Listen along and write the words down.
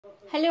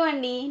Hello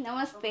అండి,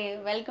 నమస్తే.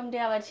 Welcome to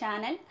our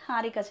channel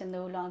హారికచందు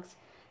vlogs.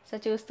 So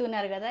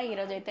చూస్తున్నారు కదా,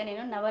 ఈరోజు అయితే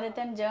నేను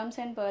నవరత్న జెమ్స్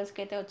అండ్ పర్ల్స్కి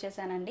అయితే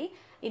వచ్చేసానండి.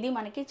 ఇది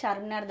మనకి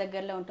చార్మినార్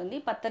దగ్గరలో ఉంటుంది,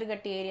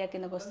 పత్తర్గట్టి ఏరియా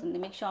కిందకు వస్తుంది.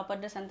 మీకు షాప్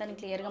అడ్రస్ అంతా నేను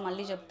క్లియర్గా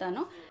మళ్ళీ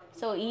చెప్తాను.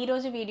 సో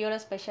ఈరోజు వీడియోలో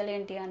స్పెషల్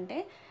ఏంటి అంటే,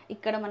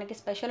 ఇక్కడ మనకి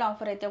స్పెషల్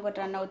ఆఫర్ అయితే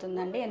ఒకటి రన్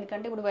అవుతుందండి.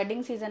 ఎందుకంటే ఇప్పుడు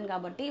వెడ్డింగ్ సీజన్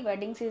కాబట్టి,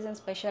 వెడ్డింగ్ సీజన్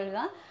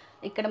స్పెషల్గా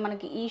ఇక్కడ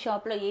మనకి ఈ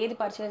షాప్లో ఏది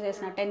పర్చేస్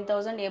చేసినా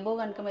 10,000 ఎబోవ్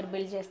కనుక మీరు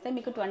బిల్ చేస్తే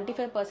మీకు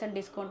 25%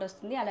 డిస్కౌంట్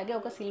వస్తుంది. అలాగే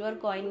ఒక సిల్వర్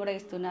కాయిన్ కూడా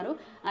ఇస్తున్నారు.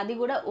 అది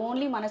కూడా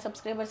ఓన్లీ మన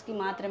సబ్స్క్రైబర్స్కి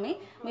మాత్రమే.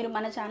 మీరు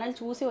మన ఛానల్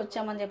చూసి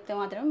వచ్చామని చెప్తే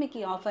మాత్రమే మీకు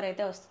ఈ ఆఫర్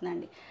అయితే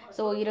వస్తుందండి.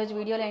 సో ఈరోజు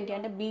వీడియోలో ఏంటి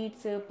అంటే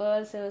beads,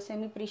 pearls,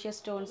 semi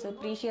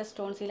precious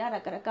stones ఇలా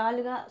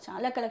రకరకాలుగా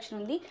చాలా కలెక్షన్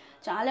ఉంది.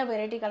 చాలా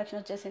వెరైటీ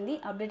కలెక్షన్ వచ్చేసింది.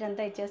 అప్డేట్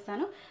అంతా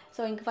ఇచ్చేస్తాను.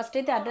 సో ఇంక ఫస్ట్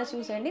అయితే అడ్రస్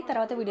చూసేయండి,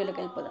 తర్వాత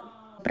వీడియోలోకి వెళ్ళిపోదాం.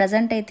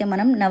 ప్రజెంట్ అయితే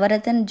మనం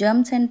నవరత్న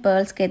జెమ్స్ అండ్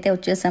పర్ల్స్కి అయితే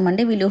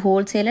వచ్చేసామండి. వీళ్ళు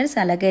హోల్సేలర్స్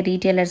అలాగే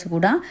రీటైలర్స్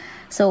కూడా.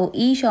 సో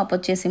ఈ షాప్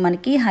వచ్చేసి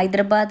మనకి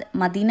హైదరాబాద్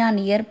మదీనా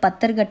నియర్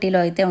పత్తర్గట్టిలో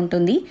అయితే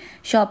ఉంటుంది.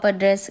 Shop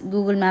address,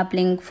 Google map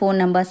link, phone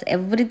numbers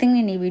everything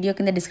నేను ఈ వీడియో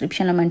కింద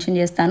డిస్క్రిప్షన్లో మెన్షన్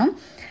చేస్తాను.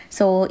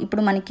 సో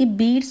ఇప్పుడు మనకి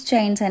బీడ్స్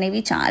చైన్స్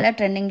అనేవి చాలా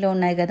ట్రెండింగ్లో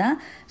ఉన్నాయి కదా.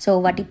 సో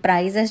వాటి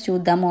ప్రైజెస్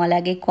చూద్దాము,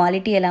 అలాగే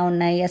క్వాలిటీ ఎలా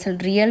ఉన్నాయి, అసలు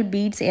రియల్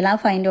బీడ్స్ ఎలా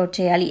ఫైండ్ అవుట్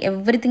చేయాలి,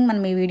 ఎవ్రీథింగ్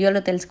మనం ఈ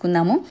వీడియోలో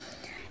తెలుసుకుందాము.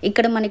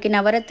 ఇక్కడ మనకి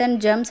నవరత్న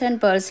జెమ్స్ అండ్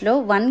పర్ల్స్లో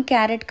 1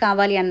 క్యారెట్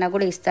కావాలి అన్నా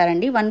కూడా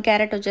ఇస్తారండి. 1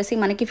 క్యారెట్ వచ్చేసి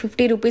మనకి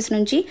 50 రూపీస్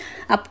నుంచి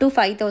అప్ టు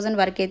 5,000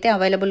 వరకు అయితే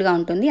అవైలబుల్గా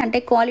ఉంటుంది. అంటే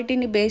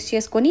క్వాలిటీని బేస్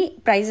చేసుకొని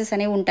ప్రైజెస్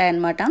అనేవి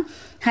ఉంటాయన్నమాట.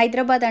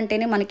 హైదరాబాద్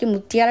అంటేనే మనకి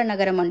ముత్యాల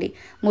నగరం అండి.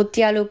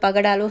 ముత్యాలు,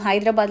 పగడాలు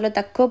హైదరాబాద్లో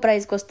తక్కువ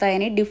ప్రైస్కి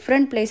వస్తాయని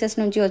డిఫరెంట్ ప్లేసెస్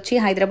నుంచి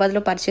వచ్చి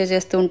హైదరాబాద్లో పర్చేస్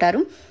చేస్తూ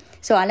ఉంటారు.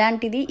 సో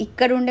అలాంటిది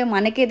ఇక్కడ ఉండే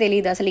మనకే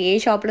తెలియదు అసలు ఏ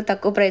షాప్లో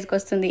తక్కువ ప్రైస్కి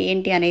వస్తుంది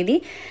ఏంటి అనేది.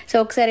 సో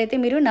ఒకసారి అయితే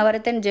మీరు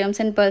నవరత్న జెమ్స్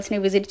అండ్ పర్ల్స్ని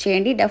విజిట్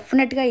చేయండి.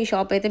 డెఫినెట్గా ఈ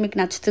షాప్ అయితే మీకు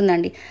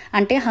నచ్చుతుందండి.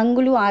 అంటే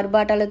హంగులు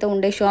ఆర్భాటాలతో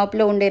ఉండే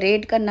షాప్లో ఉండే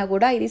రేట్ కన్నా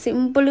కూడా ఇది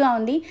సింపుల్గా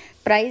ఉంది.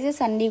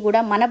 ప్రైజెస్ అన్నీ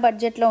కూడా మన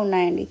బడ్జెట్లో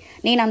ఉన్నాయండి.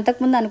 నేను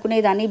అంతకుముందు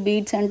అనుకునేదాన్ని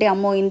బీడ్స్ అంటే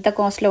అమ్మో ఇంత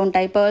కాస్ట్లో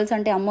ఉంటాయి, పర్ల్స్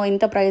అంటే అమ్మో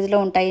ఇంత ప్రైస్లో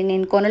ఉంటాయి,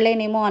 నేను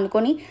కొనలేనేమో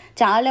అనుకొని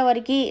చాలా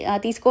వరకు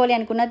తీసుకోవాలి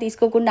అనుకున్నా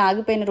తీసుకోకుండా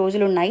ఆగిపోయిన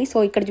రోజులు ఉన్నాయి. సో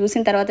ఇక్కడ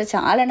చూసిన తర్వాత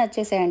చాలా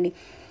నచ్చేసాయండి.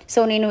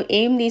 సో నేను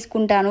ఏం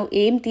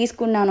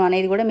తీసుకున్నాను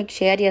అనేది కూడా మీకు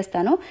షేర్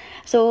చేస్తాను.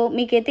 సో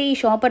మీకైతే ఈ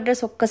షాప్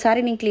అడ్రస్ ఒక్కసారి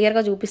నేను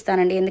క్లియర్గా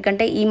చూపిస్తానండి.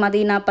 ఎందుకంటే ఈ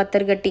మదీనా,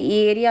 పత్తర్గట్టి ఈ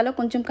ఏరియాలో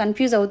కొంచెం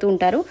కన్ఫ్యూజ్ అవుతూ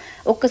ఉంటారు.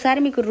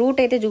 ఒక్కసారి మీకు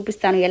రూట్ అయితే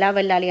చూపిస్తాను ఎలా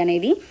వెళ్ళాలి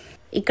అనేది.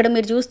 ఇక్కడ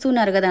మీరు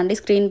చూస్తున్నారు కదండి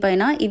స్క్రీన్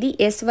పైన, ఇది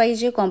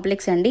S.Y.J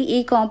కాంప్లెక్స్ అండి. ఈ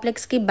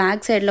కాంప్లెక్స్కి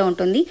బ్యాక్ సైడ్లో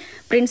ఉంటుంది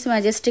ప్రిన్స్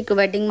మెజెస్టిక్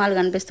వెడ్డింగ్ మాల్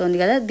కనిపిస్తుంది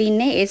కదా,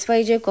 దీన్నే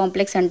S.Y.J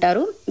కాంప్లెక్స్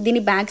అంటారు.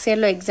 దీని బ్యాక్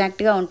సైడ్లో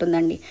ఎగ్జాక్ట్గా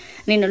ఉంటుందండి.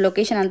 నేను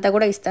లొకేషన్ అంతా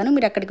కూడా ఇస్తాను,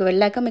 మీరు అక్కడికి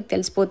వెళ్ళాక మీకు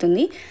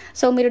తెలిసిపోతుంది.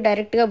 సో మీరు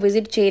డైరెక్ట్గా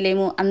విజిట్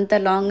చేయలేము, అంత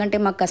లాంగ్ అంటే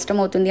మాకు కష్టం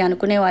అవుతుంది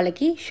అనుకునే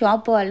వాళ్ళకి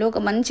షాప్ వాళ్ళు ఒక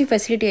మంచి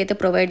ఫెసిలిటీ అయితే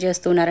ప్రొవైడ్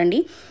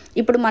చేస్తున్నారండి.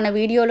 ఇప్పుడు మన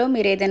వీడియోలో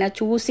మీరు ఏదైనా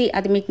చూసి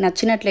అది మీకు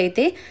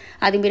నచ్చినట్లయితే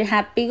అది మీరు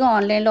హ్యాపీగా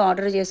ఆన్లైన్లో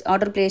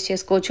ఆర్డర్ ప్లేస్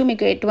చేసుకోవచ్చు.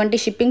 మీకు ఎటువంటి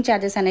షిప్పింగ్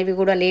ఛార్జెస్ అనేవి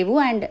కూడా లేవు.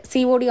 అండ్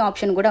COD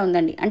ఆప్షన్ కూడా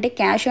ఉందండి, అంటే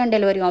క్యాష్ ఆన్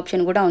డెలివరీ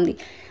ఆప్షన్ కూడా ఉంది.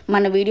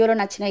 మన వీడియోలో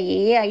నచ్చిన ఏ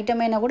ఐటమ్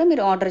అయినా కూడా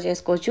మీరు ఆర్డర్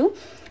చేసుకోవచ్చు.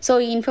 సో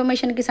ఈ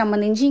ఇన్ఫర్మేషన్కి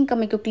సంబంధించి ఇంకా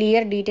మీకు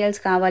క్లియర్ డీటెయిల్స్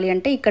కావాలి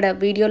అంటే ఇక్కడ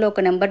వీడియోలో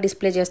ఒక నెంబర్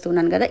డిస్ప్లే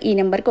చేస్తున్నాను కదా, ఈ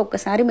నెంబర్కి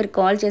ఒక్కసారి మీరు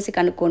కాల్ చేసి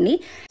కనుక్కోండి.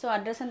 సో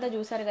అడ్రస్ అంతా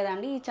చూసారు కదా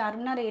అండి. ఈ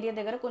చార్మినార్ ఏరియా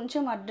దగ్గర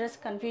కొంచెం అడ్రస్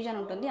కన్ఫ్యూజన్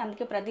ఉంటుంది,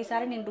 అందుకే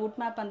ప్రతిసారి నేను రూట్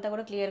మ్యాప్ అంతా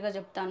కూడా క్లియర్గా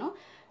చెప్తాను.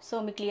 సో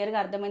మీకు క్లియర్గా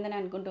అర్థమైందని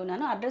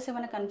అనుకుంటున్నాను. అడ్రస్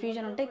ఏమైనా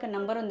కన్ఫ్యూజన్ ఉంటే ఇక్కడ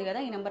నెంబర్ ఉంది కదా,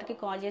 ఈ నెంబర్కి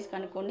కాల్ చేసి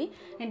కనుక్కోండి.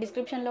 నేను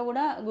డిస్క్రిప్షన్లో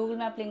కూడా గూగుల్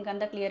మ్యాప్ లింక్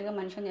అంతా క్లియర్గా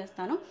మెన్షన్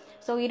చేస్తాను.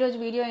 సో ఈరోజు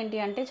వీడియో ఏంటి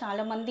అంటే,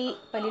 చాలామంది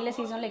పెళ్ళిళ్ళ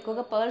సీజన్లో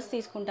ఎక్కువగా పర్ల్స్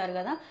తీసుకుంటారు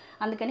కదా,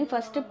 అందుకని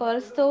ఫస్ట్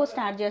పర్ల్స్తో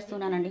స్టార్ట్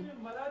చేస్తున్నానండి.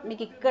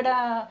 మీకు ఇక్కడ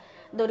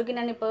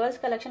దొరికినన్ని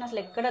పర్ల్స్ కలెక్షన్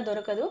అసలు ఎక్కడ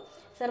దొరకదు.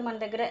 సార్ మన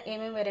దగ్గర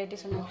ఏమేమి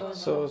వెరైటీస్ ఉన్నాయి?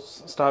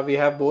 So we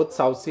have both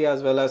South Sea as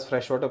well as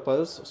freshwater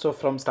pearls. So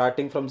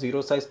starting from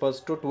 0 size pearls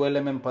to 12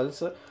 mm pearls,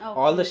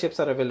 all the shapes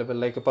are available,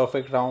 like a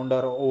perfect round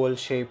or oval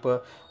shape,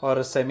 or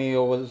a semi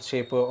oval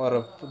shape, or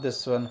this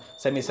one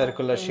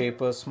semicircular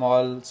shape,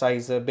 small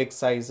size, big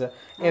size,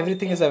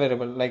 everything is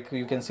available. Like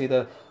you can see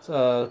the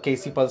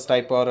KC pulse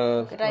type or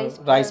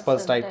rice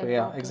pulse type.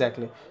 Yeah,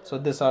 exactly. So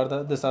these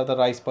are the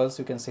rice pulse.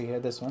 You can see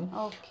here this one.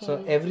 So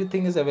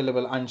everything is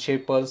available.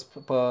 Unshaped pearls,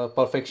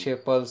 perfect shape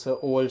pearls,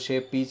 oval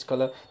shape, peach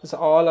color. This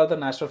all are the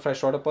natural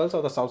freshwater pearls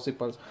or the South Sea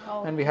pearls.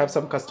 And we have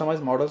some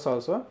customized models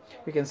also.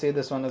 You can see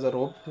this one is a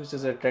rope, which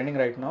is trending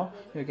right now.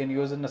 You can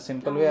use it in a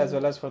simple way as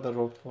well as for the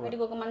rope.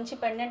 వీటికి ఒక మంచి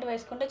pendant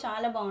వేసుకుంటే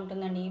చాలా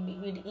బాగుంటుందండి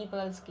ఈ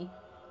pearls కి.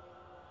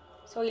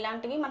 So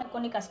ఇలాంటివి మనకు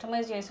కొన్ని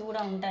కస్టమైజ్ చేసి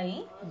కూడా ఉంటాయి.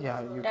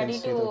 రెడీ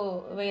టు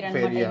వేర్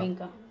అన్నమాట ఇవి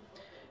ఇంకా.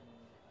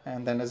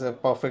 And then is a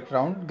perfect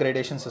round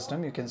gradation system.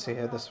 You can see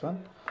here this one,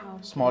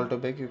 small to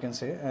big you can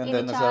say. And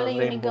then is a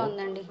rainbow.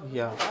 ఉందండి.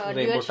 Yeah,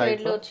 rainbow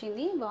type. లో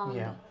వచ్చింది,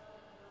 బాగుంది.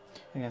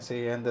 You can see,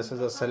 and this is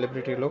a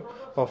celebrity look.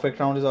 Perfect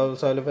round is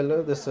also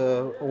available. This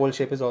oval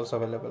shape is also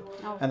available,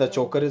 and the Okay.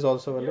 choker is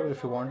also available.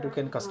 If you want, you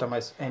can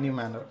customize any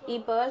manner. ఈ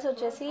pearls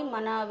వచ్చేసి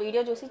మన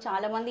video చూసి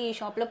చాలా మంది ఈ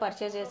షాప్లో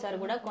purchase చేశారు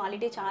కూడా,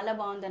 క్వాలిటీ చాలా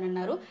బాగుందని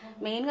అన్నారు.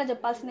 మెయిన్గా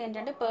చెప్పాల్సింది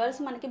ఏంటంటే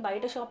పర్ల్స్ మనకి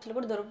బయట షాప్స్లో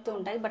కూడా దొరుకుతూ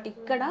ఉంటాయి, బట్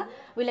ఇక్కడ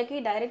వీళ్ళకి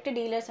డైరెక్ట్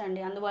డీలర్స్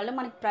అండి, అందువల్ల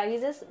మనకి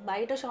ప్రైజెస్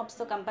బయట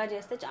షాప్స్తో కంపేర్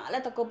చేస్తే చాలా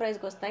తక్కువ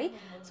ప్రైస్కి వస్తాయి.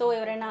 సో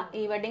ఎవరైనా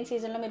ఈ వెడ్డింగ్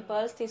సీజన్లో మీరు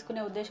పర్ల్స్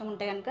తీసుకునే ఉద్దేశం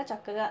ఉంటే కనుక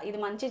చక్కగా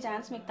ఇది మంచి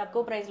ఛాన్స్, మీకు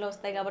తక్కువ ప్రైస్లో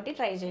వస్తాయి కాబట్టి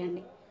ట్రై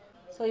చేయండి.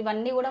 సో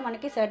ఇవన్నీ కూడా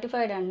మనకి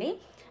సర్టిఫైడ్ అండి,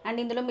 అండ్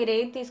ఇందులో మీరు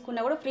ఏది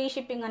తీసుకున్నా కూడా ఫ్రీ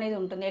షిప్పింగ్ అనేది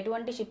ఉంటుంది.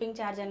 ఎటువంటి షిప్పింగ్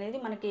ఛార్జ్ అనేది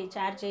మనకి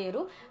ఛార్జ్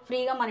చేయరు,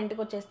 ఫ్రీగా మన ఇంటికి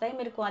వచ్చేస్తాయి.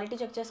 మీరు క్వాలిటీ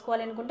చెక్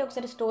చేసుకోవాలనుకుంటే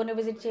ఒకసారి స్టోర్ని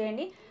విజిట్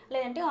చేయండి,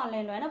 లేదంటే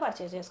ఆన్లైన్లో అయినా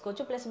పర్చేస్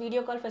చేసుకోవచ్చు. ప్లస్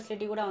వీడియో కాల్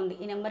ఫెసిలిటీ కూడా ఉంది,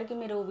 ఈ నెంబర్కి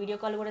మీరు వీడియో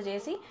కాల్ కూడా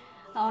చేసి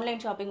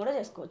ఆన్లైన్ షాపింగ్ కూడా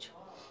చేసుకోవచ్చు.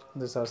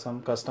 These are some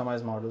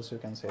customized models, you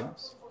can say.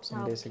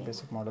 Some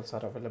basic models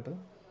are available.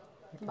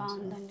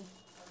 బాగుందండి.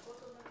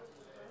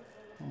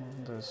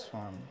 This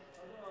one.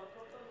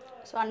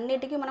 సో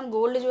అన్నిటికీ మనం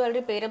గోల్డ్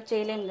జ్యువెలరీ పేరప్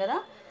చేయలేము కదా,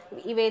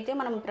 ఇవైతే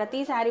మనం ప్రతి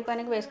శారీ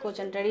పైనకి వేసుకోవచ్చు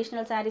అండి.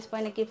 ట్రెడిషనల్ శారీస్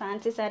పైనకి,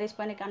 ఫ్యాన్సీ శారీస్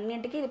పైనకి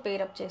అన్నింటికి ఇది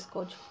పేరప్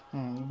చేసుకోవచ్చు.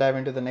 Dive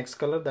into the next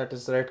color, that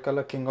is red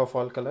color, king of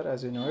all color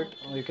as you know it.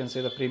 You can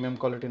see the premium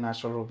quality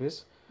natural rubies.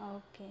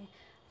 Okay,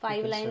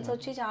 5 lines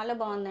వచ్చి చాలా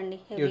బాగుందండి.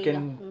 You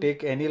can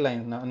take any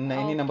line,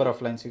 any number of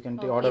lines. You can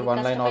order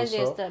one line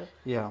also.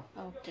 Yeah.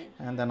 Okay.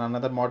 And then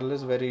another model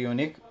is very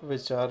unique,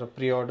 which are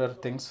pre-order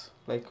things.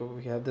 Like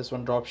we have this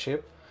one drop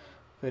shape,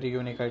 very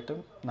unique item,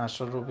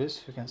 natural rubies.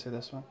 You can see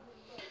this one.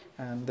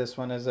 And this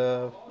one is a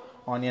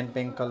onion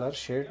pink color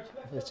shade,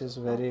 which is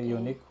very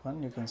unique one.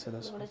 You can see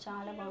this one.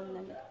 చాలా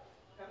బాగుందండి.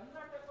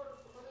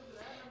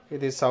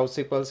 It is South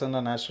Sea pearls and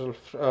a natural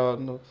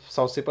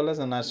South Sea pearl as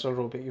a natural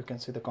ruby. You can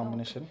see the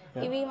combination.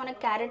 Yeah. ఇవి మనకి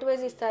carrot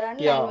wise ఇస్తారా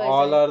అండి? Yeah,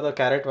 all are the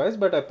carat wise,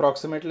 but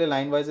approximately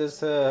line wise is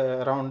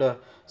around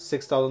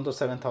 6,000 to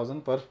 7,000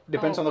 per.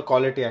 Depends on the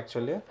quality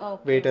actually,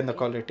 weight and the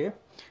quality.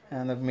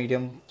 And the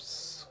medium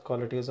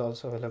quality is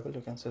also available.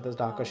 You can see this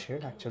darker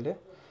shade actually.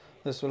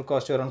 This will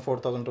cost you around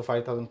 4,000 to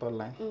 5,000 per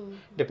line.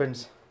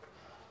 Depends.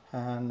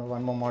 And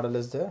one more model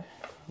is there.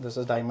 This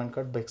is diamond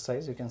cut, big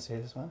size. You can see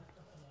this one.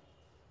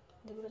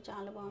 ఇది కూడా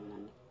చాలా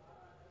బాగుందండి.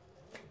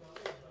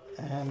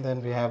 And then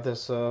we have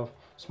this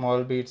small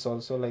beads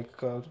also, like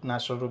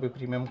natural ruby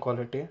premium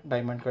quality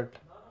diamond cut.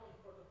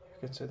 You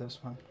can see this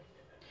one.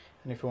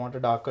 And if you want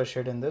a darker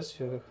shade in this,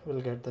 you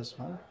will get this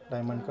one,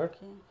 diamond cut,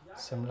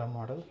 similar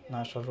model,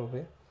 natural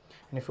ruby.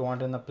 And if you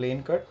want in the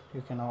plain cut,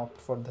 you can opt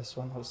for this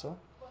one also.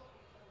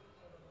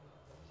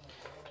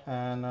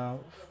 And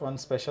one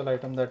special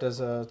item, that is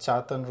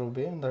chatan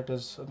ruby, that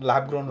is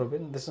lab grown ruby.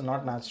 This is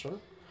not natural,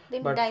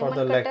 but for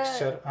the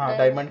lustre,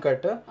 diamond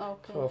cut,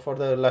 for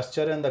the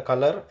lustre and the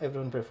color,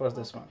 everyone prefers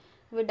this one.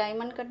 ఇవి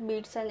diamond cut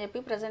beads అని చెప్పి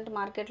present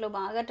మార్కెట్లో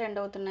బాగా trend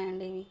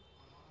అవుతున్నాయండి ఇవి.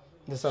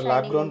 These are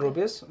lab grown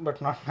rubies, but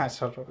not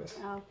natural rubies.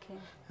 Okay.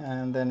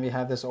 And then we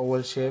have this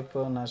oval shape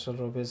natural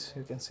rubies.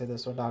 You can see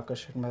this darker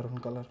shade maroon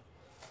color.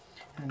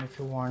 And if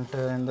you want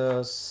in the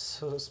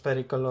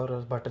spherical or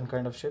button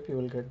kind of shape, you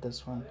will get this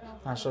one,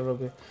 natural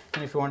ruby.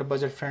 And if you want a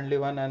budget friendly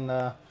one and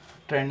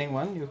trending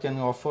one, you can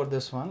offer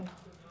this one,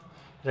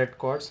 red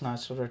quartz,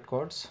 natural red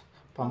quartz,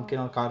 pumpkin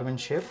or carving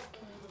shape.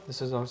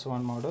 This is also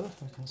one model,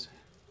 you can see.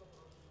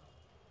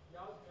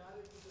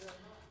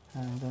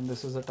 And then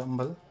this is a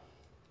tumble.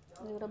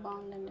 ఇది కూడా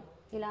బాగుందండి,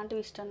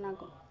 ఇలాంటివి ఇష్టం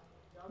నాకు,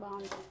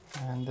 బాగుంటుంది.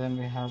 And then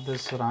we have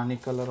this Rani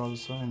color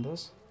also in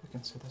this. You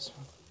can see this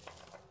one.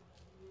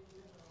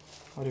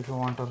 Or if you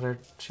want a red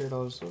shade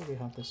also, we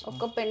have this one.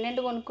 ఒక pendant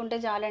కొనుక్కుంటే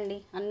చాలండి,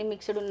 అన్ని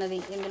మిక్స్డ్ ఉన్నది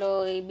ఇందులో.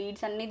 ఈ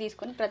బీడ్స్ అన్ని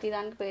తీసుకొని ప్రతి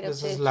దానికి పేరు.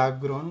 This is lab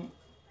grown,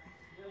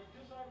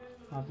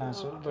 not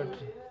natural, but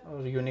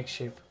a unique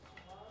shape.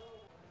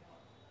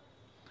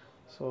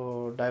 So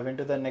dive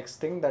into the next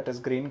thing, that is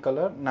green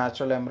color,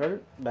 natural emerald,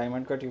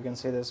 diamond cut. You can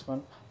see this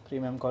one,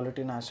 premium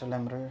quality natural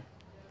emerald.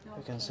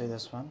 You can see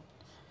this one.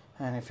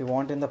 And if you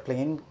want in the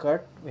plain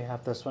cut, we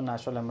have this one,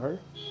 natural emerald.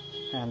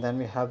 And then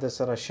we have this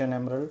Russian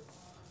emerald.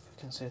 You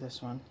can see this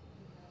one.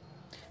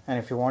 And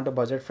if you want a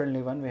budget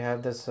friendly one, we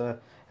have this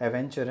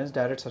Aventurines,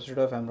 direct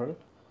substitute of emerald.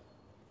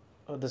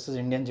 Oh, this is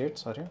Indian jade,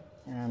 sorry.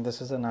 And this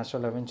is the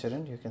natural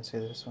Aventurine. You can see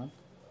this one.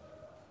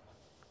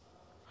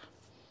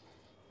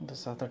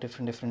 These are the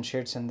different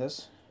shades in this.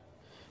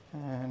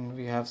 And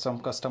we have some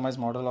customized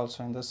model also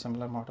in this,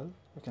 similar model.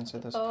 You can see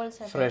this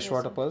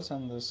freshwater pearls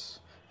and this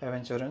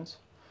Aventurines.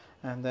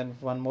 And then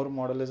one more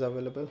model is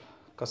available,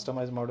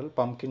 customized model,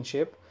 pumpkin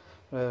shape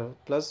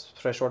plus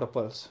freshwater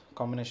pearls,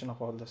 combination of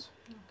all this.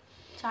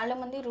 చాలా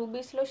మంది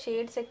రూబీస్లో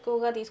shades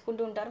ఎక్కువగా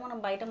తీసుకుంటూ ఉంటారు, మనం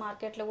బయట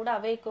మార్కెట్లో కూడా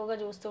అవే ఎక్కువగా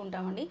చూస్తూ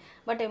ఉంటామండి.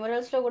 బట్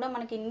ఎమరల్డ్స్లో కూడా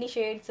మనకి ఇన్ని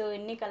షేడ్స్,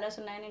 ఎన్ని కలర్స్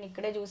ఉన్నాయని నేను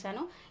ఇక్కడే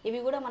చూశాను. ఇవి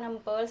కూడా మనం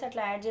పర్ల్స్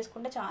అట్లా యాడ్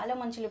చేసుకుంటే చాలా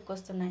మంచి లుక్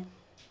వస్తున్నాయి.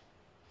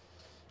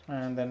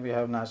 And then we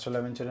have natural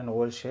aventurine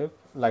oval shape,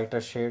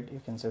 lighter shade. You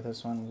can see this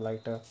one,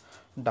 lighter,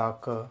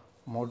 darker,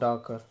 more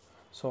darker.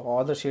 So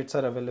all the shades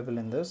are available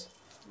in this.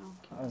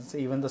 So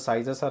even the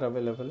sizes are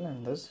available in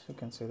this. You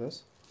can see this.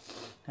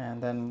 And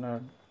then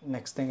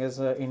next thing is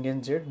Indian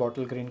jade,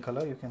 bottle green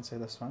color. You can see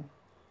this one.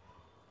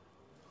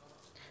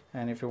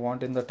 And if you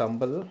want in the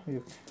tumble,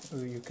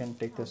 you can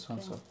take this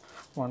one. So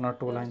 1 or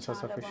 2 lines are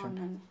sufficient.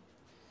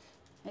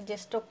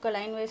 Just ఒక్క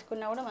line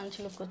వేసుకున్నా కూడా మంచి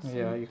look వస్తుంది.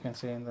 Yeah, you can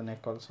see in the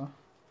neck also.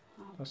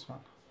 This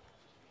one.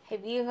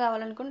 హెవీగా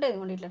కావాలనుకుంటే ఇది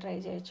కూడా ఇట్లా ట్రై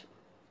చేయొచ్చు.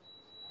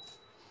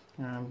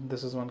 And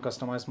this is one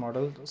customized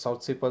model,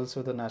 South Sea Pulse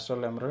with a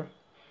natural emerald.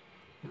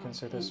 You can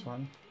see this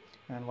one.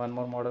 And one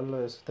more model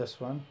is this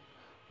one,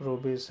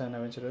 rubies and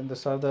aventurine.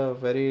 These are the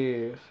very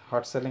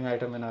hot selling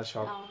item in our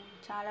shop.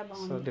 చాలా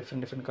బాగుంది. So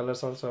different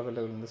colors also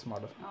available in this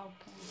model.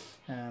 Okay.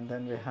 And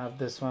then we have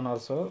this one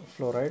also,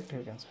 fluorite.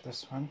 You can see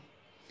this one.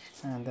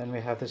 And then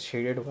we have this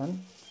shaded one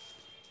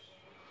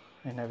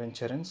in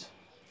aventurines.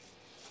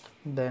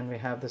 Then we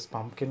have this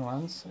pumpkin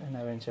ones in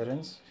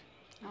aventurines.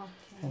 Okay.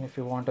 And if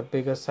you want a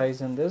bigger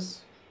size in this,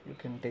 you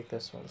can take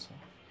this also.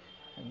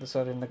 And these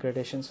are in the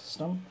gradation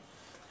system.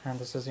 And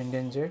this is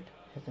Indian jade.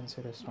 You can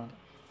see this one.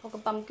 ఒక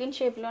pumpkin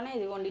shape లోనే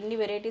ఇదిగోండి ఇన్ని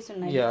varieties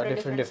ఉన్నాయి. Yeah,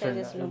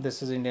 different. This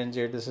is Indian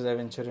jade, this is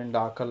aventurine,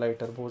 darker,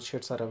 lighter. Both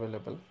shades are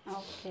available.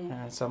 Okay.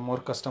 And some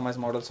more customized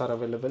models are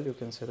available. You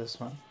can see this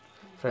one.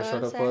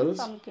 Freshwater pearls.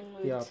 Pumpkin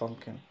Yeah,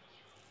 pumpkin.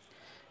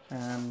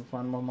 And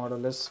one more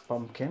model is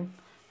pumpkin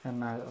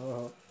and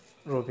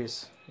rubies.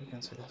 You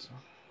can see this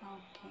one.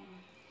 Okay.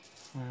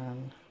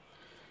 And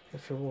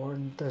if you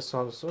want this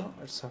also,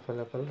 it's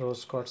available.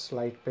 Rose quartz,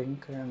 light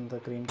pink and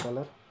the green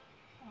color.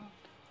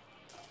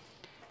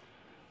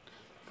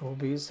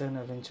 Rubies and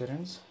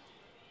aventurines.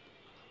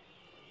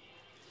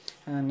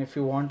 And if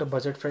you want a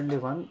budget friendly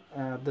one,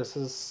 this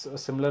is a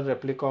similar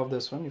replica of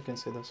this one. You can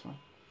see this one.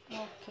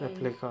 Okay.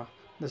 Replica.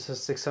 This is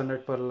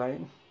 600 per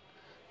line.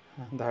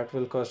 And that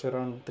will cost you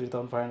around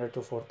 3,500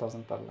 to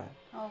 4,000 per line.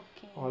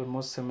 Okay.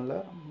 Almost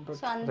similar, but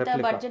so అంత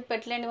replica. Budget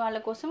పెట్టలేని వాళ్ళ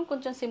కోసం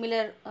కొంచెం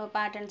similar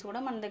patterns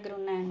కూడా మన దగ్గర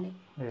ఉన్నాయండి.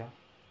 Yeah.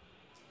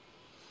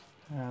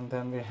 And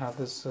then we have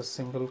this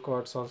single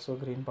quartz also,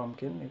 green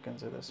pumpkin. You can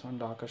see this one,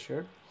 darker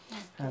shade.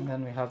 Okay. And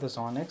then we have this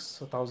onyx,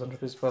 so 1,000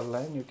 rupees per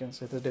line. You can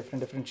see the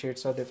different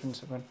shades are different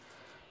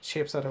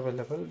shapes are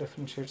available.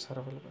 Different shades are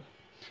available.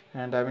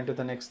 And diving to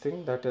the next thing,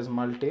 that is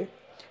multi.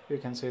 You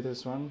can see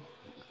this one,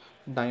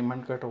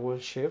 diamond cut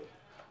oval shape,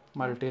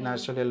 multi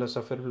natural yellow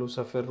sapphire, blue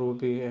sapphire,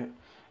 ruby,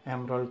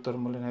 emerald,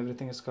 tourmaline.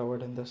 Everything is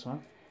covered in this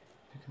one.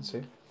 You can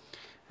see.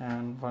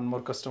 And one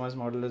more customized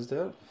model is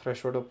there,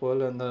 freshwater pearl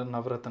and the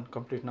Navratan,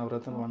 complete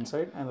Navratan one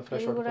side and the ఇది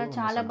freshwater కూడా pearl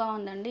చాలా one side.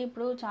 బాగుందండి.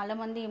 ఇప్పుడు చాలా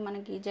మంది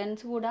మనకి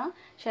gents కూడా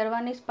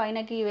sherwanis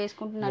పైనకి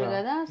వేసుకుంటున్నారు Yeah,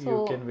 కదా, so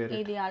you can wear it.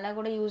 ఇది అలా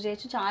కూడా యూజ్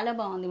చేయొచ్చు. చాలా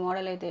బాగుంది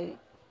మోడల్ అయితే ఇది.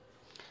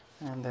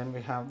 And then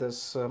we have this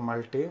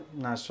multi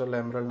natural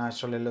emerald,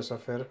 natural yellow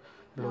sapphire,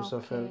 blue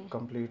sapphire,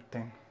 complete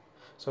thing.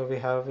 So we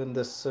have in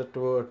this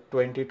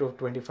 20 to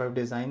 25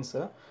 designs,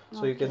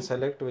 so you can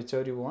select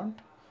whichever you want.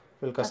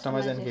 We'll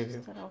customize and give you.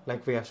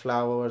 Like we have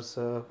flowers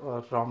or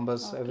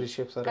rhombus, every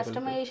shapes are available.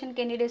 Customization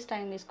కి ఎన్ని days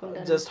time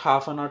తీసుకుంటారు? Just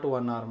half an hour to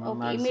 1 hour, ma'am,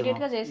 maximum. Immediate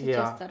గా చేసి Yeah,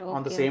 ఇచ్చేస్తారు.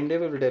 on the same day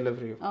we will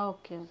deliver you.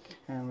 Okay okay.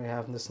 And we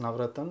have this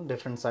Navratan,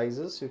 different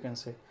sizes. You can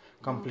say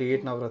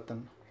complete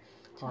Navratan,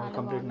 or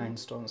complete 9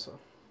 stones.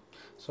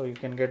 So you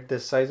can get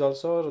this size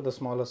also or the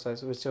smaller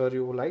size, whichever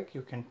you like,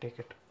 you can take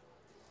it.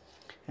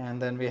 And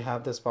then we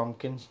have this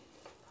pumpkin,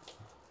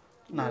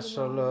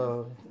 natural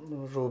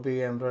ruby,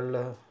 emerald,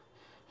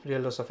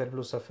 yellow sapphire,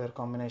 blue sapphire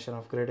combination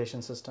of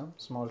gradation system,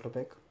 small to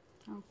big.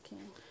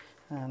 Okay.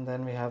 And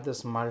then we have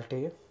this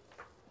multi.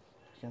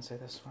 You can say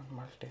this one,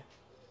 multi.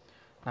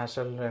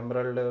 Natural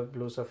emerald,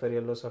 blue sapphire,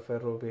 yellow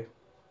sapphire, ruby,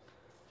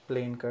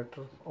 plain cut,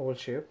 oval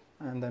shape.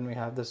 And then we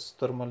have this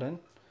tourmaline.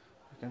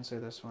 You can say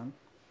this one,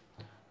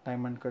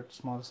 diamond cut,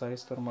 small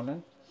size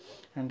tourmaline.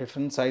 And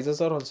different sizes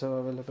are also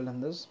available in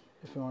this.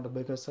 If you want a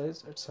bigger size,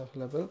 it's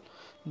available.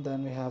 Then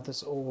we have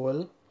this oval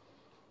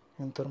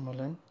in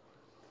tourmaline.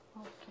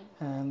 Okay.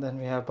 And then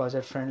we have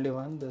budget friendly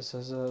one. This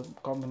is a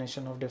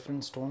combination of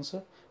different stones,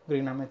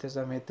 green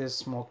amethyst,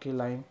 smoky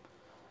lime,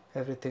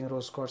 everything,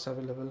 rose quartz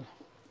available.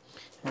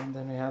 And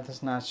then we have this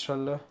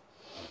natural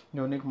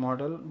unique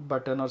model,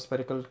 button or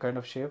spherical kind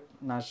of shape,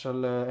 natural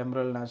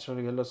emerald, natural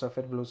yellow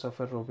sapphire, blue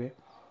sapphire, ruby,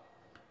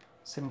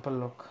 simple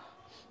look.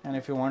 And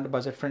if you want a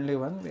budget friendly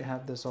one, we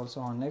have this also,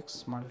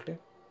 onyx multi.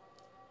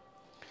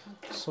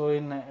 So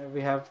in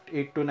we have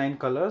 8 to 9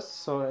 colors.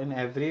 So in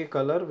every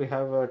color we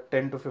have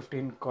 10 to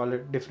 15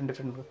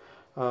 different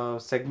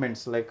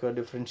segments, like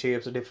different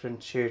shapes, different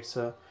shades,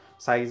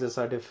 sizes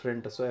are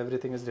different, so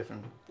everything is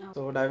different. Okay.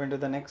 So dive into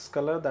the next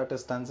color, that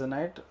is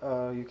tanzanite.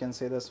 You can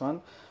see this one,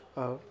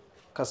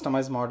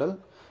 customized model,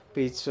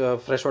 peach,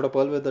 freshwater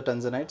pearl with the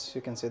tanzanites.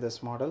 You can see this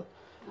model.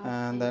 Okay.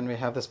 And then we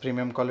have this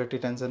premium quality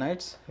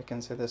tanzanites. You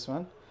can see this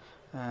one.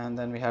 And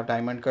then we have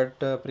diamond cut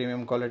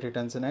premium quality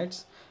tanzanites,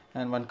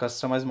 and one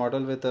customized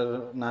model with a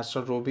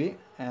natural ruby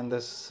and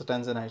this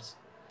tanzanites.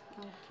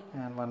 Okay.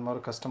 And one more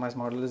customized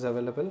model is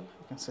available.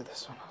 You can see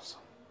this one also.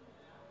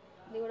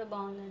 ఇది కూడా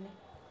బాగుందండి.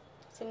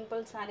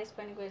 Simple saris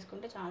పైన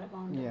వేసుకుంటే చాలా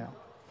బాగుంది. Yeah.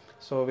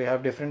 So we have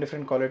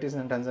different qualities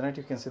in tanzanite.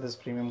 You can see this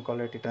premium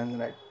quality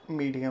tanzanite,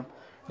 medium,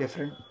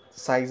 different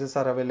sizes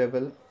are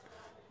available.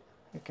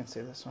 You can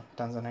see this one,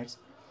 tanzanites.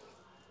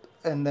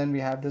 And then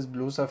we have this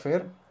blue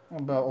sapphire,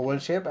 oval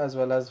shape, as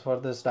well as for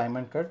this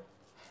diamond cut,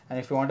 And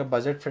if you want a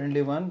budget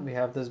friendly one, we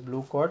have this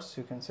blue quartz.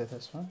 You can say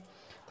this one,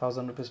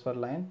 1000 rupees per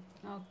line.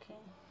 Okay.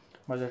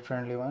 Budget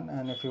friendly one.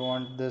 And if you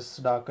want this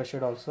darker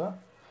shade also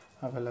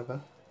available.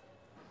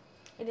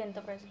 ఇది ఎంత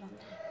ప్రైస్లో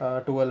ఉంది?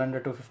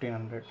 1200 to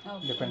 1500.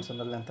 Okay. Depends on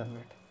the length and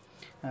weight.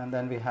 And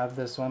then we have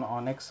this one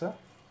onyx,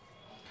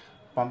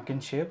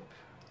 pumpkin shape.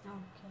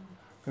 Okay.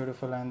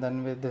 Beautiful. And then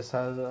with this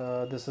has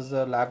this is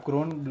a lab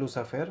grown blue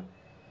sapphire,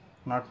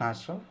 not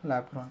natural,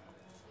 lab grown.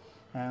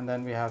 And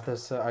then we have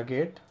this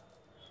agate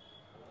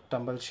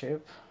tumble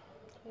shape.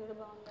 ఇది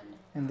బాగుందండి.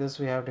 In this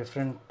we have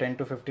different 10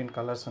 to 15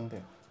 colors on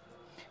there.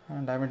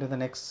 And I'm into the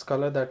next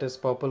color, that is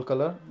purple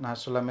color,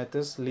 natural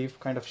amethyst leaf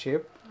kind of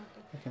shape.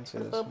 You can see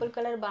this purple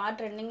colour బాగా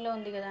trending లో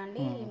ఉంది కదా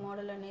అండి ఈ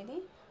model అనేది.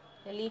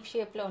 Leaf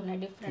shape లో ఉన్నాయి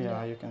different.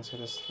 Yeah, you can see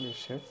this leaf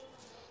shape.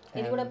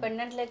 ఇది కూడా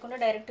పెండెంట్ లేకుండా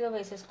డైరెక్ట్ గా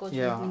వేసేసుకోవచ్చు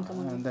Yeah, ఇంకా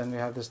మనం. and then we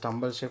have this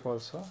tumble shape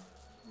also.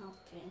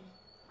 Okay.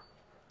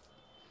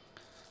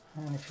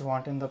 And if you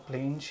want in the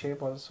plain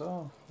shape also,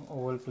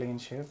 oval plain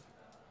shape,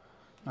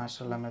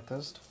 natural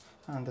amethyst.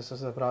 And this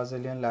is a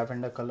Brazilian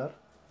lavender color,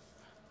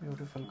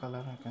 beautiful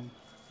color. I can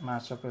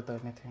match up with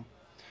anything.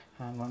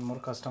 And one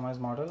more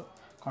customized model,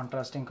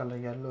 contrasting color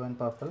yellow and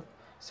purple,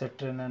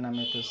 citrine and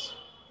amethyst.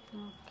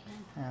 Okay.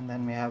 And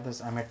then we have this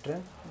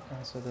ametrine. You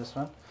can see this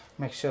one,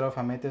 mixture of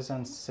amethyst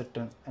and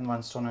citrine in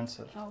one stone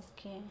itself.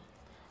 Okay.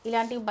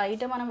 ఇలాంటివి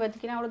బయట మనం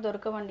వెతికినా కూడా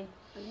దొరకవండి.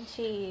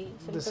 మంచి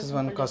This is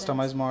one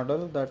customized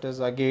model, that is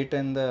agate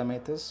and the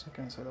amethyst. You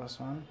can see this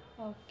one.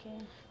 Okay.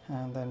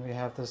 And then we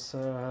have this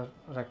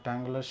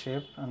rectangular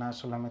shape, a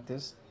natural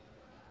amethyst.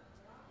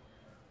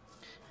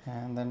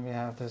 And then we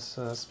have this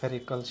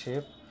spherical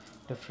shape,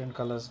 different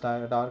colors,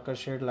 darker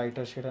shade,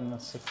 lighter shade, and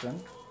citrin.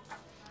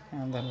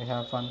 And then we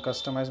have one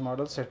customized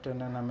model,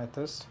 citrin and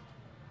amethyst.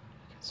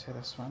 You can see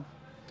this one.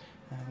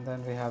 And then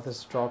we have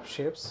this drop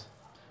shapes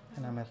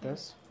in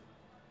amethyst.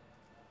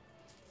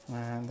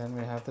 And then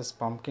we have this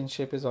pumpkin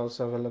shape is also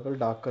available,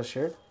 darker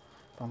shade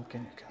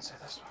pumpkin. You can see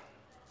this one.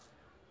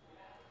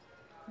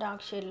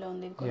 Dark shade లో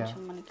ఉంది ఇది కొంచెం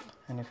మనకి.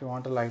 And if you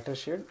want a lighter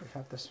shade, we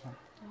have this one.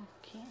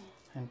 Okay.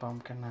 And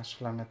pumpkin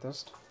natural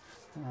amethyst.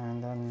 And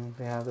then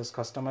we have this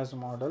customized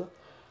model,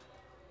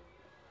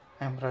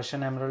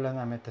 Russian emerald and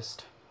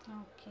amethyst.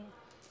 Okay.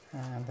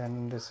 And then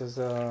this is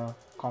a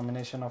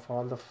combination of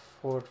all the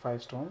 4-5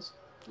 stones,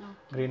 okay.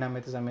 green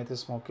amethyst,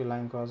 amethyst, smoky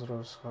lime quartz,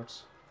 rose quartz.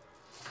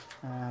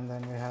 And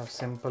then we have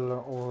simple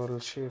oval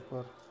shape,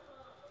 or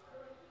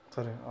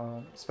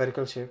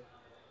spherical shape.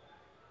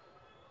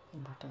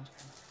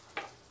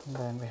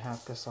 Then we have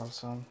this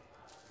also,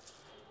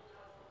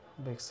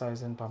 big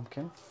size in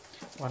pumpkin.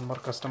 One more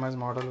customized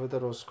model with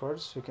the rose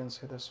quartz. You can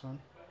see this one,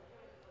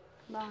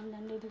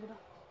 బాగుందండి ఇది కూడా.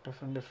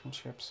 different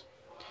shapes.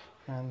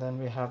 And then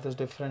we have this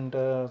different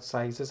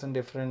sizes and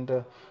different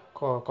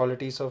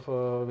qualities of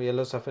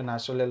yellow sapphire,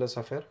 natural yellow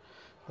sapphire.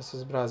 This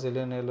is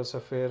Brazilian yellow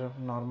sapphire,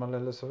 normal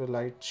yellow sapphire,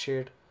 light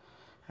shade,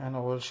 and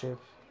oval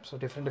shape. So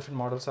different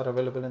models are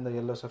available in the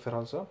yellow sapphire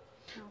also.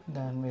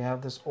 Then we have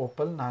this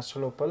opal,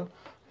 natural opal,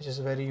 which is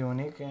very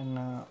unique, and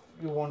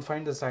you won't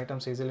find this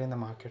items easily in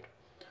the market.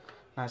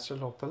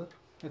 Natural opal,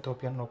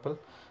 Ethiopian opal.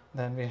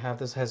 Then we have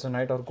this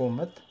hezonite or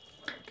gomith.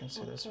 You can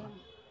see this one.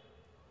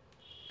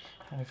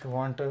 And if you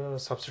want a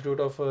substitute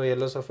of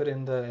yellow sapphire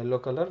in the yellow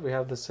color, we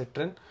have the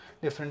citrin.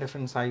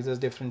 Different sizes,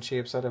 different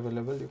shapes are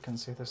available. You can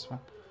see this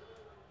one.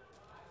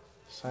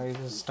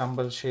 Sizes,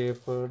 tumble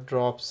shape,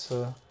 drops,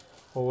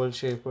 oval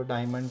shape,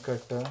 diamond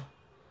cut.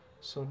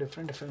 So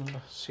different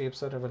shapes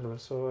are available.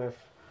 So if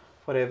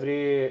for every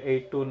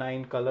 8 to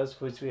 9 colors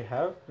which we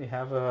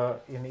have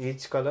in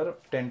each color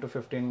 10 to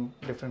 15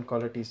 different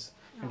qualities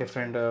and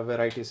different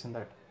varieties in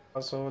that.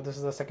 So this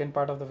is the second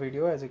part of the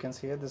video. As you can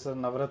see here, this is a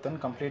Navratan,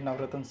 complete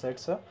Navratan set,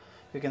 sir.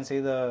 You can see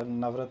the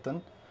Navratan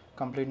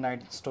complete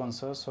 9 stones,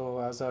 sir. So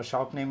as a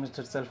shop name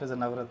itself is a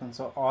Navratan,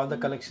 so all the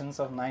collections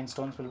of 9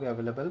 stones will be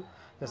available.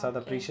 These are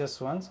the precious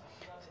ones.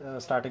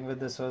 Starting with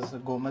this was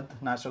gomith,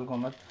 natural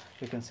gomith.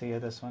 You can see here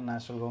this one,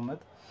 natural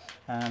gomith.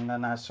 And the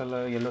natural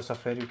yellow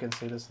sapphire, you can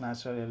see this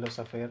natural yellow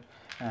sapphire.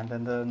 And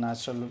then the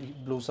natural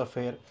blue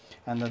sapphire.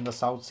 And then the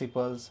South Sea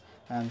pearls.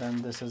 And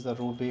then this is the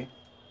ruby.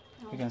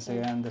 You can see,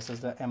 and this is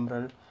the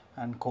emerald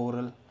and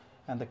coral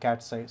and the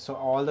cat's eye. So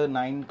all the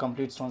 9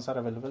 complete stones are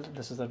available.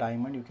 This is the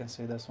diamond, you can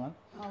see this one.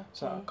 Okay.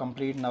 So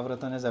complete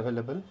Navratan is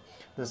available.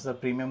 This is the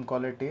premium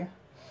quality,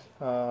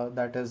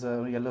 that is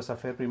yellow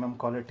sapphire premium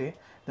quality.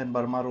 Then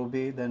Burma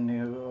ruby, then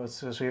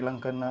Sri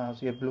Lankan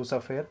blue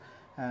sapphire,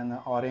 and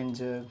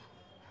orange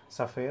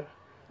sapphire.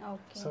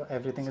 Okay. So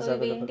everything is so ఇవి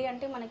available. ఏంటి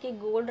అంటే మనకి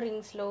gold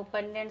రింగ్స్లో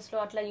పెండెంట్స్లో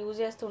అట్లా use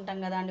చేస్తుంటాం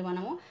కదా అండి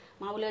మనము.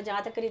 మామూలుగా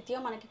జాతకరీత్యా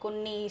మనకి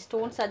కొన్ని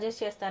స్టోన్స్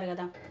సజెస్ట్ చేస్తారు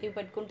కదా, ఇవి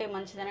పెట్టుకుంటే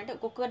మంచిదని. అంటే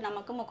ఒక్కొక్క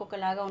నమ్మకం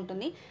ఒక్కొక్కలాగా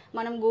ఉంటుంది.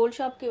 మనం గోల్డ్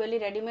షాప్కి వెళ్ళి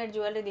రెడీమేడ్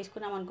జ్యువెలరీ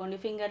తీసుకున్నాం అనుకోండి,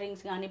 ఫింగర్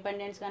రింగ్స్ కానీ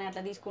పెండెంట్స్ కానీ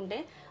అట్లా తీసుకుంటే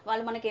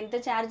వాళ్ళు మనకి ఎంత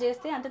ఛార్జ్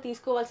చేస్తే అంత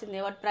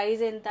తీసుకోవాల్సిందే. వాటి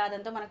ప్రైస్ ఎంత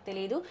అదంతా మనకు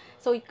తెలియదు.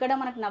 సో ఇక్కడ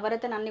మనకు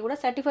నవరత్న అన్ని కూడా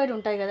సర్టిఫైడ్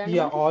ఉంటాయి కదండి.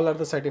 Yeah, all are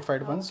the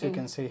certified ones. You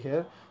can see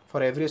here For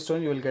every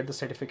stone you will get the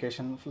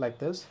certification like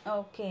this.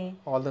 Okay.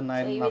 All the so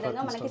 9 ఈ విధంగా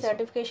Navratan మనకి stones.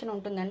 సర్టిఫికేషన్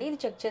ఉంటుందండి. ఇది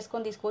చెక్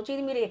చేసుకొని తీసుకోవచ్చు.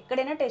 ఇది మీరు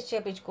ఎక్కడైనా టెస్ట్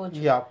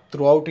చేయించుకోవచ్చు. Yeah,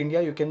 throughout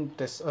India you can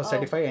test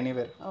certify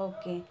anywhere.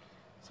 Okay.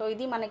 So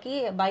ఇది మనకి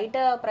బయట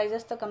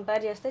ప్రైజెస్తో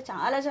కంపేర్ చేస్తే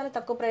చాలా చాలా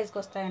తక్కువ ప్రైస్కి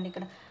వస్తాయండి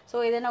ఇక్కడ. సో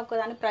ఏదైనా ఒక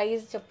దాని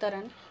ప్రైస్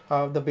చెప్తారండి?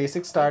 The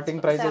basic starting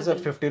prices are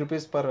 50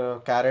 rupees per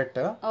carat,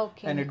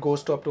 okay. and it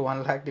goes to up to 1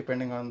 lakh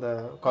depending on the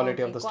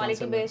quality of the stones.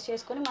 Quality and base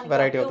చేసుకొని మనకి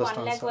variety of the 1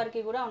 stones. lakh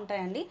వరకు కూడా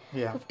ఉంటాయండి.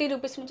 Yeah. 50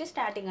 rupees నుంచి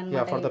starting Yeah,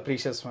 అన్నమాట. for the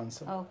precious ones.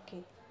 Okay.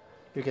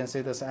 You can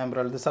see this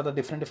emerald. These are the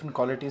different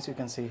qualities you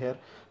can see here.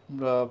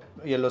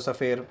 Yellow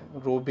sapphire,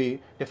 ruby,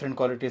 different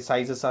qualities.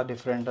 Sizes are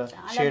different.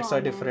 Shades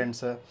are different.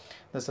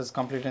 This is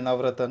completely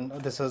Navratan.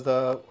 This is the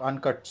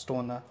uncut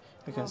stone.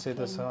 You can see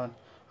this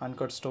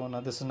uncut stone.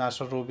 This is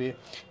natural ruby,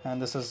 and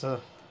this is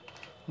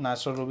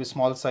natural ruby,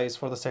 small size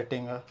for the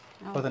setting.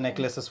 For the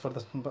necklaces, for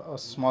the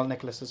small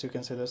necklaces, you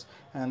can see this.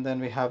 And then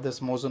we have this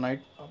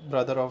moissanite,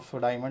 brother of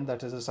diamond.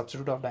 That is a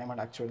substitute of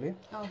diamond actually.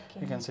 Okay.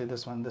 You can see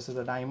this one. This is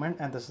the diamond,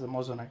 and this is the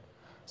moissanite,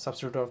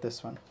 substitute of this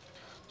one.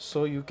 So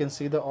you can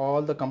see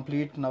all the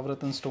complete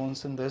Navratan stones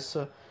in this.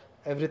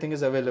 Everything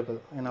is available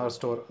in our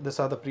store. These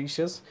are the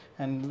precious,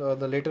 and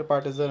the later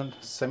part is the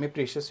semi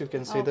precious. You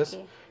can see this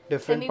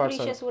different semi parts.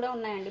 Precious కూడా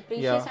ఉన్నాయండి.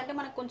 Precious అంటే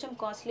మనకు కొంచెం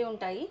costly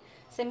ఉంటాయి.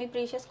 Semi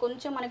precious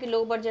కొంచెం మనకి లో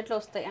budget లో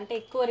వస్తాయి. అంటే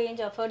ఎక్కువ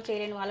రేంజ్ అఫోర్డ్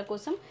చేయలేని వాళ్ళ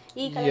కోసం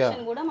ఈ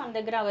కలెక్షన్ కూడా మన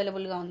దగ్గర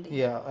అవైలబుల్ గా ఉంది.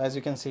 Yeah, as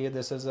you can see,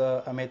 this is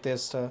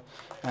amethyst,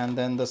 and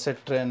then the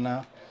citrine,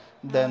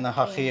 then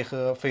hakik,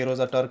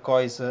 feroza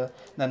turquoise,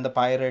 then the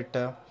pirate,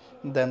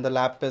 then the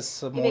lapis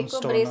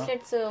moonstone.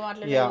 Bracelets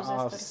వాటిలో యూస్ Yeah,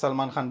 చేస్తారు.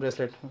 Salman Khan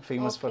bracelet,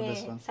 famous for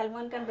this one.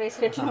 Salman Khan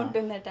bracelet లో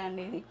ఉంటుందట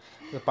అండి ఇది.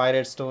 The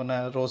pirate stone,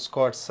 rose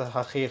quartz,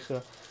 hakik,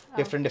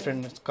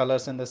 different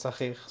colors in this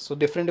hakik. So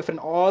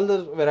different all the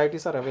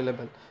varieties are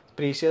available.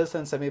 Precious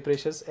and semi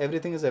precious,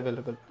 everything is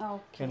available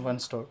okay. in one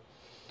store.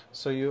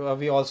 So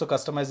we also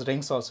customize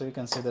rings also. You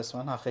can see this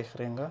one hakik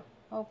ring.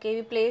 Okay.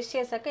 ఇవి place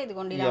చేశాక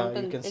ఇదిగోండి ఇలా Yeah, you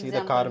ఉంటుంది. can see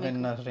the carven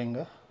ring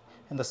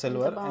in the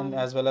silver, and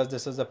as well as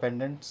this is the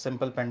pendant,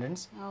 simple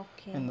pendants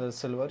okay. in the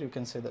silver. You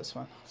can see this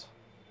one.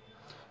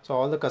 So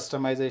all the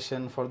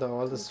customization for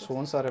all the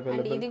stones are and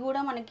available. ఇది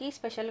కూడా మనకి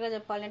special గా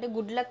చెప్పాలంటే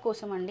good luck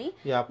కోసం అండి.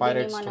 Yeah,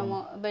 pirate దీన్ని మనము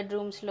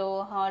bedrooms లో,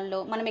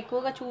 హాల్లో మనం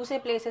ఎక్కువగా చూసే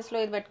ప్లేసెస్ లో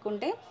ఇది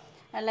పెట్టుకుంటే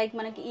లైక్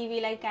మనకి ఈవీ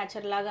లైక్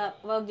క్యాచర్ లాగా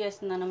వర్క్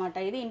చేస్తుంది అనమాట.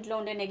 ఇది ఇంట్లో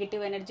ఉండే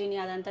నెగిటివ్ ఎనర్జీని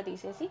అదంతా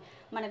తీసేసి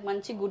మనకు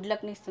మంచి గుడ్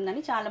లక్ని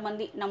ఇస్తుందని చాలా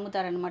మంది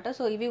నమ్ముతారనమాట.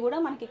 సో ఇవి కూడా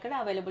మనకి ఇక్కడ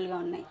అవైలబుల్గా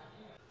ఉన్నాయి.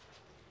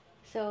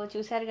 సో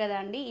చూసారు కదా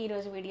అండి,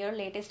 ఈరోజు వీడియోలో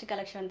లేటెస్ట్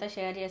కలెక్షన్ అంతా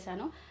షేర్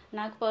చేశాను.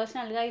 నాకు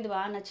పర్సనల్గా ఇది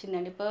బాగా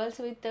నచ్చిందండి. పర్ల్స్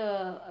విత్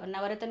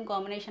నవరత్న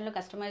కాంబినేషన్లో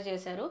కస్టమైజ్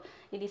చేశారు.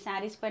 ఇది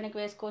శారీస్ పైనకి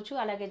వేసుకోవచ్చు,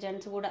 అలాగే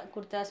జెంట్స్ కూడా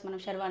కుర్తాస్ మనం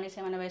షర్వానీస్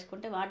ఏమైనా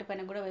వేసుకుంటే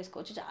వాటిపైన కూడా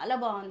వేసుకోవచ్చు. చాలా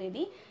బాగుంది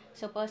ఇది.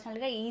 సో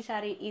పర్సనల్గా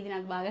ఈసారి ఇది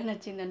నాకు బాగా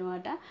నచ్చింది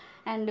అనమాట.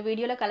 అండ్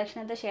వీడియోలో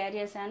కలెక్షన్ అంతా షేర్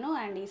చేశాను.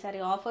 అండ్ ఈసారి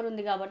ఆఫర్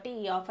ఉంది కాబట్టి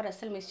ఈ ఆఫర్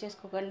అస్సలు మిస్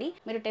చేసుకోకండి.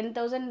 మీరు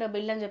 10,000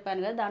 బిల్ అని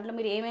చెప్పాను కదా, దాంట్లో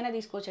మీరు ఏమైనా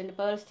తీసుకోవచ్చండి.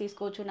 పర్ల్స్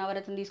తీసుకోవచ్చు,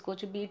 నవరత్న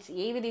తీసుకోవచ్చు, బీట్స్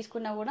ఏవి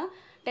తీసుకున్నా కూడా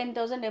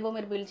 10,000 ఎబో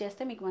మీరు బిల్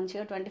చేస్తే మీకు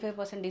మంచిగా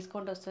 25%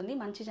 డిస్కౌంట్ వస్తుంది.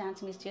 మంచి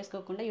ఛాన్స్ మిస్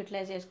చేసుకోకుండా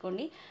యూటిలైజ్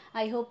చేసుకోండి.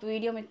 ఐ హోప్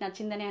వీడియో మీకు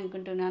నచ్చిందని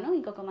అనుకుంటున్నాను.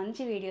 ఇంకొక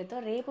మంచి వీడియోతో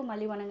రేపు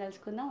మళ్ళీ మనం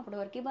కలుసుకుందాం. అప్పటి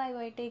వరకు bye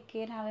bye, take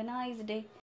care, have a nice day.